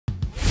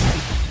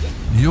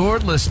You're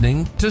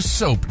listening to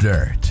Soap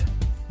Dirt,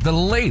 the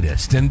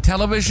latest in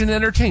television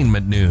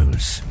entertainment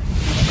news.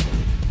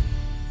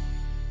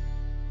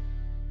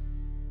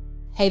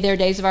 Hey there,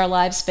 Days of Our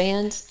Lives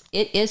fans.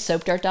 It is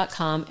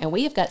SoapDirt.com, and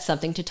we have got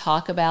something to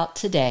talk about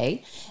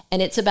today,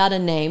 and it's about a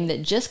name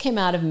that just came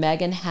out of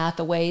Megan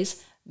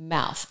Hathaway's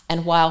mouth.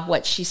 And while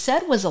what she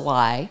said was a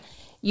lie,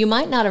 you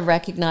might not have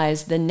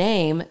recognized the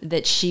name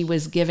that she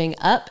was giving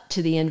up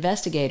to the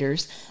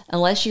investigators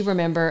unless you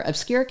remember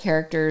obscure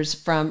characters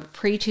from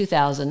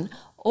pre-2000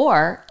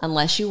 or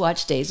unless you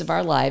watch Days of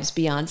Our Lives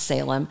Beyond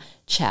Salem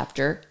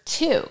Chapter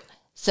 2.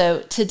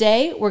 So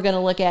today we're going to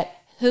look at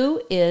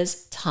who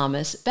is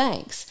Thomas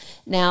Banks.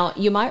 Now,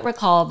 you might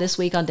recall this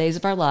week on Days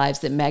of Our Lives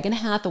that Megan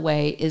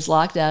Hathaway is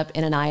locked up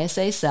in an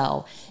ISA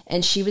cell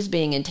and she was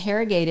being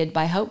interrogated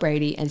by Hope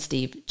Brady and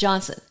Steve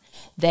Johnson.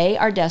 They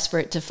are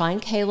desperate to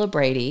find Kayla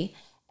Brady,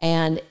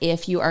 and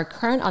if you are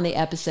current on the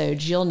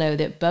episodes, you'll know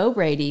that Bo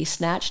Brady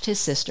snatched his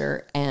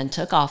sister and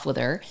took off with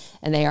her,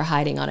 and they are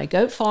hiding on a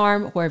goat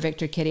farm where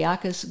Victor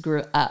Kiriakis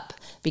grew up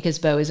because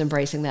Bo is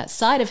embracing that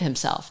side of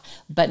himself.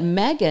 But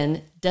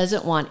Megan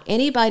doesn't want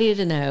anybody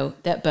to know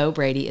that Bo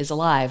Brady is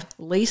alive,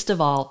 least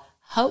of all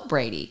Hope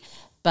Brady.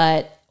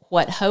 But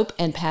what Hope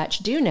and Patch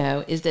do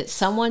know is that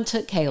someone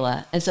took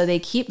Kayla, and so they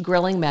keep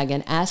grilling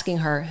Megan, asking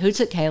her, who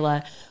took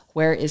Kayla?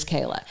 Where is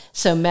Kayla?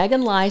 So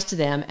Megan lies to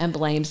them and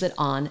blames it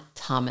on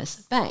Thomas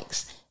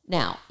Banks.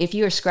 Now, if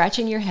you are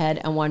scratching your head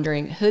and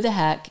wondering who the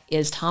heck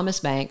is Thomas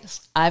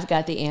Banks, I've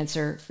got the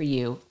answer for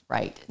you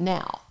right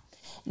now.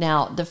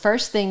 Now, the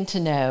first thing to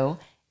know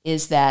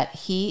is that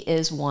he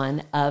is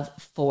one of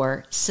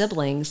 4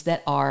 siblings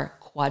that are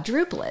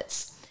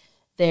quadruplets.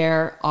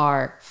 There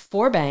are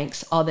 4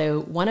 Banks,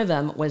 although one of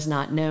them was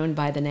not known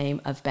by the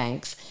name of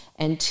Banks,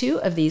 and 2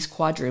 of these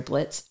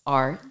quadruplets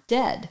are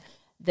dead.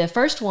 The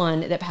first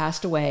one that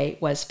passed away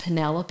was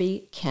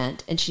Penelope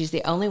Kent, and she's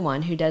the only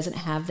one who doesn't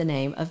have the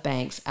name of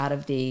Banks out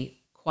of the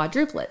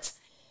quadruplets.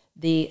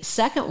 The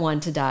second one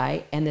to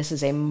die, and this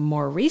is a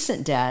more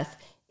recent death,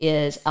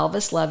 is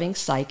Elvis-loving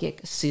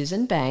psychic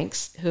Susan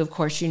Banks, who, of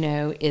course, you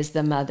know, is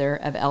the mother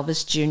of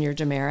Elvis Jr.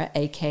 DiMera,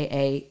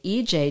 a.k.a.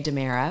 E.J.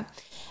 DiMera,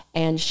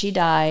 and she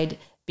died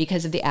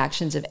because of the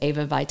actions of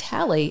Ava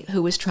Vitale,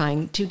 who was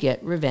trying to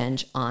get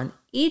revenge on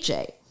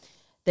E.J.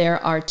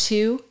 There are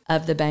 2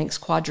 of the Banks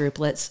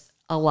quadruplets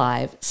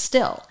alive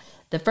still.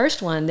 The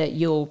first one that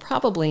you'll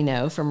probably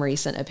know from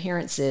recent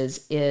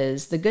appearances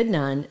is the good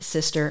nun,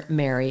 Sister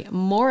Mary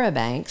Mora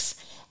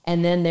Banks.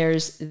 And then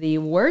there's the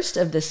worst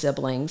of the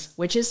siblings,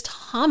 which is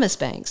Thomas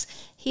Banks.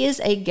 He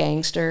is a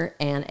gangster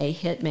and a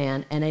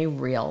hitman and a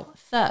real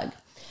thug.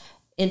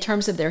 In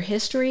terms of their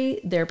history,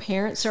 their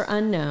parents are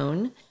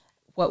unknown.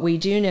 What we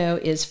do know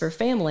is for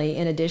family,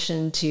 in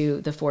addition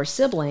to the 4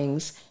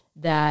 siblings,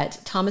 that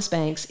Thomas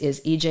Banks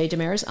is E.J.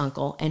 DiMera's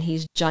uncle, and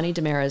he's Johnny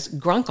DiMera's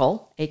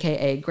grunkle,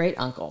 a.k.a.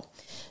 great-uncle.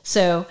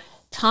 So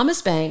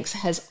Thomas Banks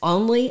has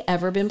only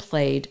ever been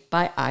played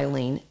by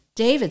Eileen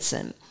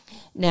Davidson.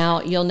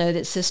 Now, you'll know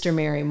that Sister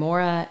Mary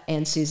Mora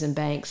and Susan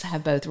Banks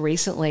have both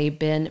recently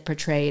been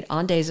portrayed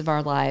on Days of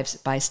Our Lives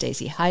by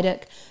Stacey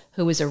Hyduck,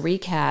 who was a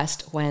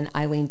recast when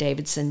Eileen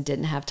Davidson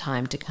didn't have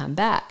time to come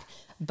back.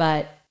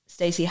 But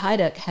Stacey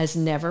Hyduck has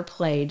never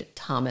played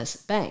Thomas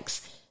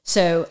Banks.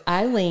 So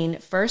Eileen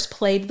first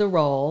played the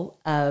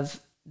role of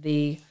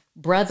the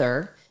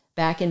brother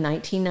back in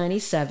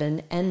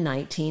 1997 and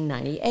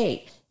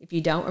 1998. If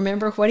you don't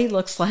remember what he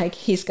looks like,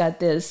 he's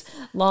got this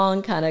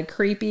long kind of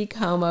creepy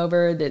comb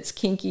over that's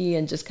kinky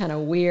and just kind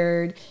of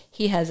weird.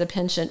 He has a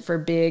penchant for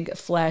big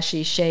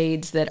flashy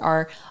shades that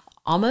are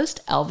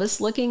almost Elvis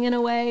looking in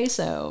a way.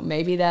 So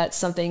maybe that's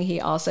something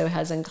he also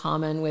has in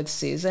common with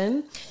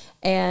Susan.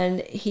 And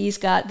he's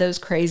got those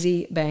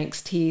crazy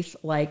Banks teeth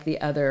like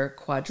the other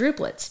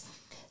quadruplets.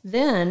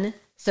 Then,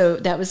 so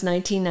that was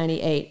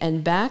 1998.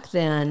 And back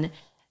then,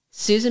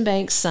 Susan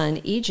Banks' son,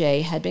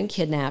 EJ, had been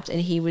kidnapped,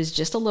 and he was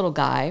just a little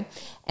guy.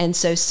 And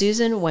so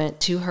Susan went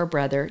to her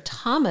brother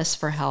Thomas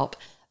for help.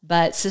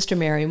 But Sister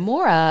Mary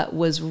Mora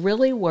was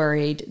really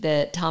worried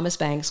that Thomas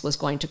Banks was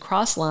going to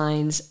cross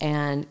lines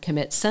and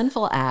commit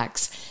sinful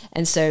acts.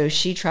 And so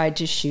she tried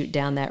to shoot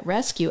down that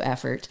rescue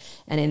effort.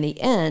 And in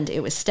the end, it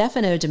was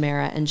Stefano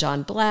DiMera and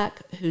John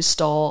Black who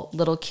stole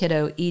little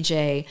kiddo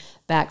EJ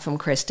back from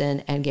Kristen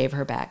and gave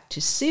her back to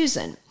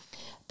Susan.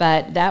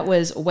 But that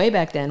was way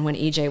back then when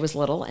EJ was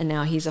little, and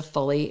now he's a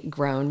fully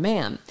grown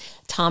man.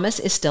 Thomas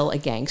is still a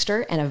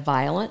gangster and a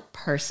violent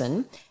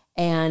person.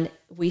 And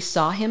we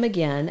saw him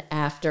again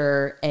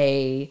after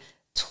a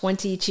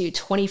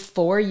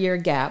 24-year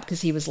gap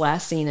because he was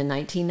last seen in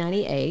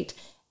 1998.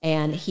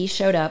 And he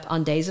showed up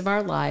on Days of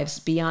Our Lives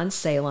Beyond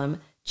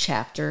Salem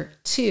Chapter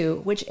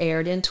 2, which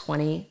aired in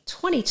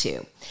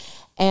 2022.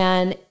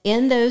 And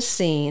in those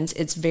scenes,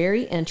 it's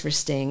very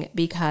interesting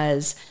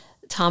because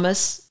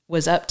Thomas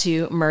was up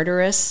to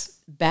murderous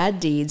bad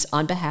deeds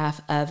on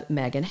behalf of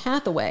Megan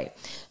Hathaway.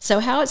 So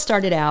how it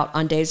started out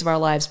on Days of Our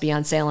Lives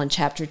Beyond Salem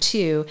Chapter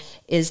 2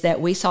 is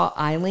that we saw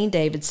Eileen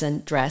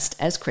Davidson dressed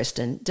as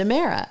Kristen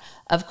DiMera.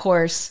 Of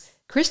course,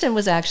 Kristen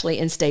was actually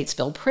in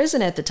Statesville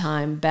Prison at the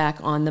time, back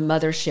on the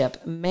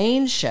Mothership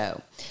main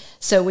show.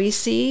 So we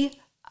see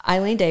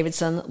Eileen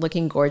Davidson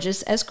looking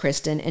gorgeous as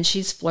Kristen, and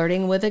she's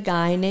flirting with a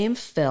guy named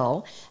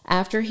Phil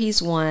after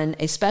he's won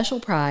a special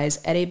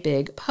prize at a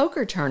big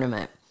poker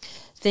tournament.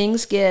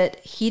 Things get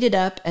heated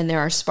up and there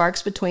are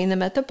sparks between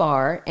them at the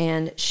bar,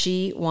 and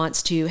she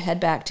wants to head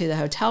back to the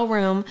hotel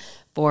room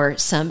for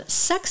some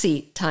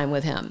sexy time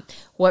with him.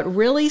 What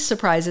really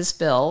surprises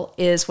Phil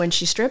is when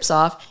she strips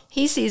off,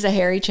 he sees a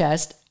hairy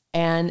chest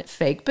and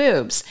fake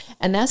boobs.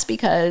 And that's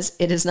because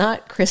it is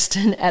not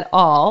Kristen at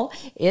all.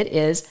 It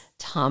is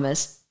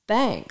Thomas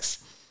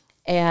Banks.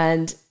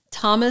 And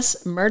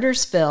Thomas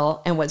murders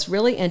Phil. And what's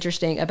really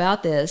interesting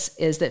about this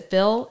is that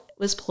Phil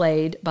was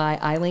played by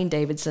Eileen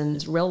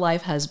Davidson's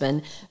real-life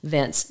husband,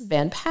 Vince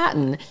Van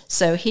Patten.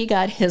 So he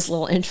got his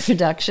little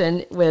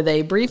introduction with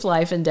a brief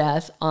life and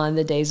death on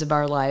the Days of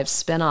Our Lives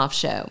spinoff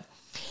show.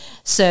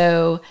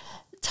 So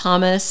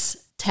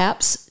Thomas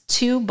taps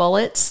 2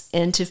 bullets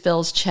into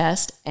Phil's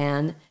chest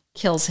and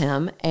kills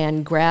him,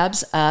 and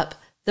grabs up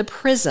the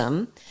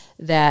prism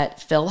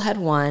that Phil had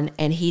won,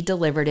 and he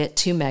delivered it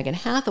to Megan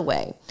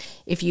Hathaway.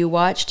 If you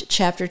watched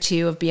Chapter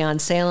 2 of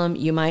Beyond Salem,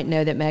 you might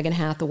know that Megan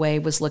Hathaway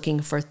was looking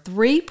for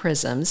 3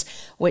 prisms,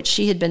 which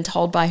she had been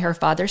told by her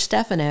father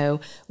Stefano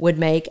would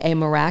make a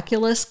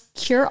miraculous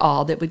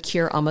cure-all that would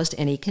cure almost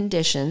any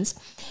conditions.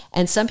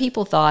 And some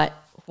people thought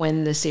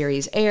when the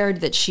series aired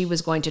that she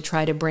was going to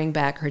try to bring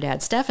back her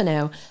dad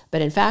Stefano,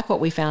 but in fact what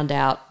we found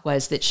out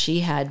was that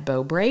she had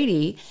Bo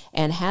Brady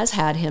and has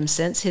had him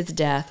since his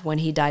death, when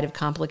he died of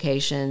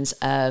complications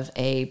of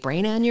a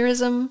brain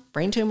aneurysm,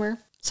 brain tumor,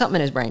 something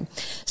in his brain.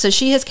 So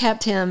she has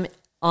kept him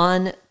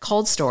on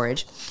cold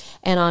storage.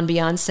 And on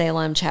Beyond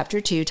Salem Chapter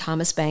 2,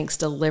 Thomas Banks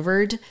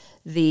delivered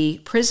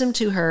the prism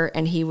to her,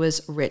 and he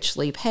was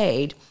richly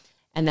paid.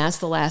 And that's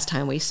the last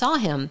time we saw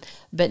him.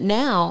 But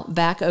now,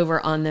 back over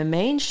on the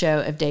main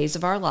show of Days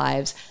of Our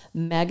Lives,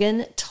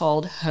 Megan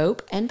told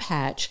Hope and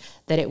Patch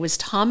that it was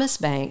Thomas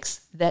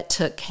Banks that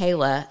took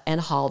Kayla and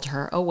hauled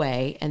her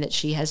away, and that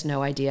she has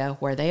no idea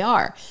where they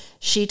are.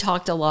 She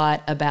talked a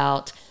lot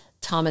about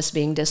Thomas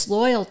being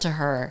disloyal to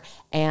her,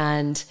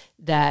 and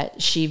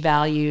that she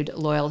valued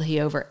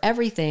loyalty over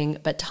everything,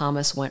 but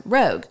Thomas went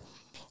rogue.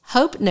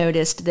 Hope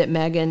noticed that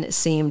Megan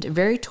seemed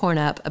very torn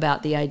up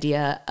about the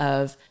idea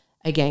of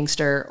a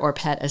gangster or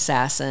pet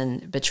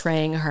assassin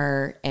betraying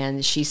her,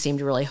 and she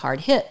seemed really hard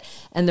hit.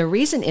 And the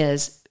reason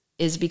is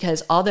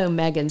because although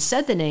Megan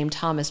said the name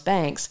Thomas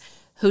Banks,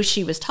 who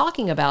she was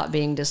talking about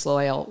being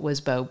disloyal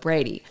was Bo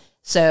Brady.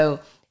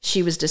 So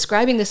she was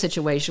describing the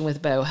situation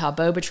with Bo, how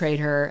Bo betrayed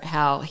her,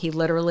 how he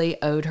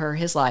literally owed her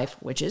his life,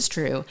 which is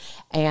true,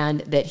 and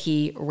that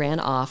he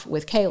ran off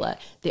with Kayla.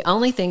 The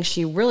only thing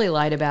she really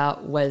lied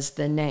about was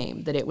the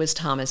name, that it was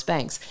Thomas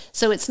Banks.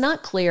 So it's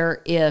not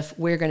clear if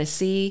we're going to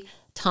see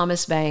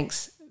Thomas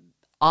Banks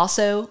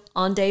also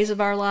on Days of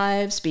Our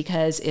Lives,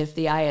 because if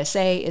the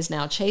ISA is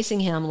now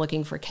chasing him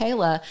looking for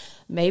Kayla,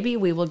 maybe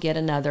we will get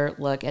another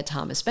look at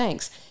Thomas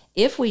Banks.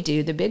 If we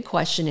do, the big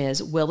question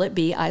is, will it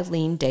be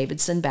Eileen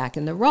Davidson back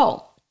in the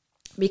role?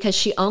 Because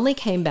she only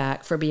came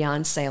back for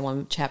Beyond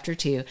Salem Chapter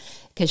 2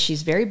 because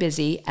she's very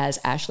busy as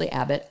Ashley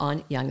Abbott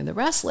on Young and the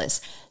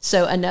Restless.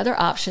 So another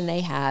option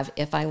they have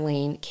if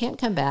Eileen can't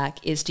come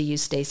back is to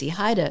use Stacey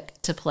Hyduck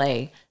to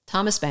play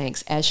Thomas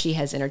Banks, as she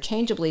has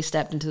interchangeably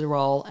stepped into the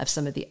role of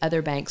some of the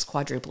other Banks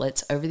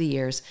quadruplets over the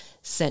years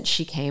since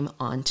she came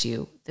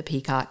onto the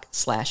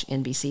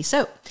Peacock/NBC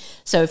soap.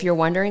 So if you're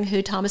wondering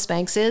who Thomas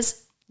Banks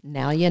is,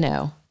 now you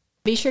know.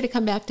 Be sure to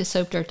come back to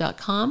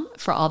SoapDirt.com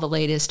for all the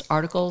latest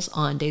articles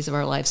on Days of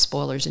Our Lives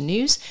spoilers and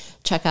news.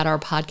 Check out our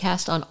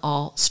podcast on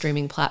all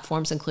streaming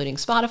platforms, including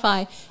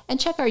Spotify, and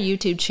check our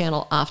YouTube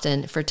channel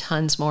often for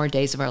tons more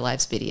Days of Our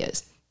Lives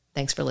videos.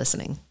 Thanks for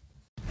listening.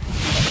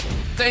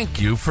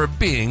 Thank you for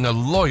being a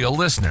loyal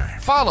listener.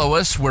 Follow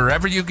us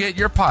wherever you get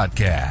your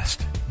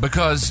podcast,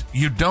 because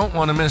you don't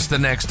want to miss the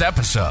next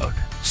episode.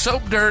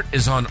 Soap Dirt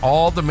is on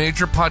all the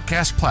major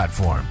podcast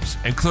platforms,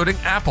 including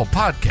Apple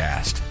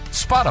Podcast,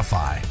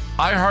 Spotify,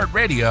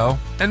 iHeartRadio,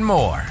 and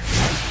more.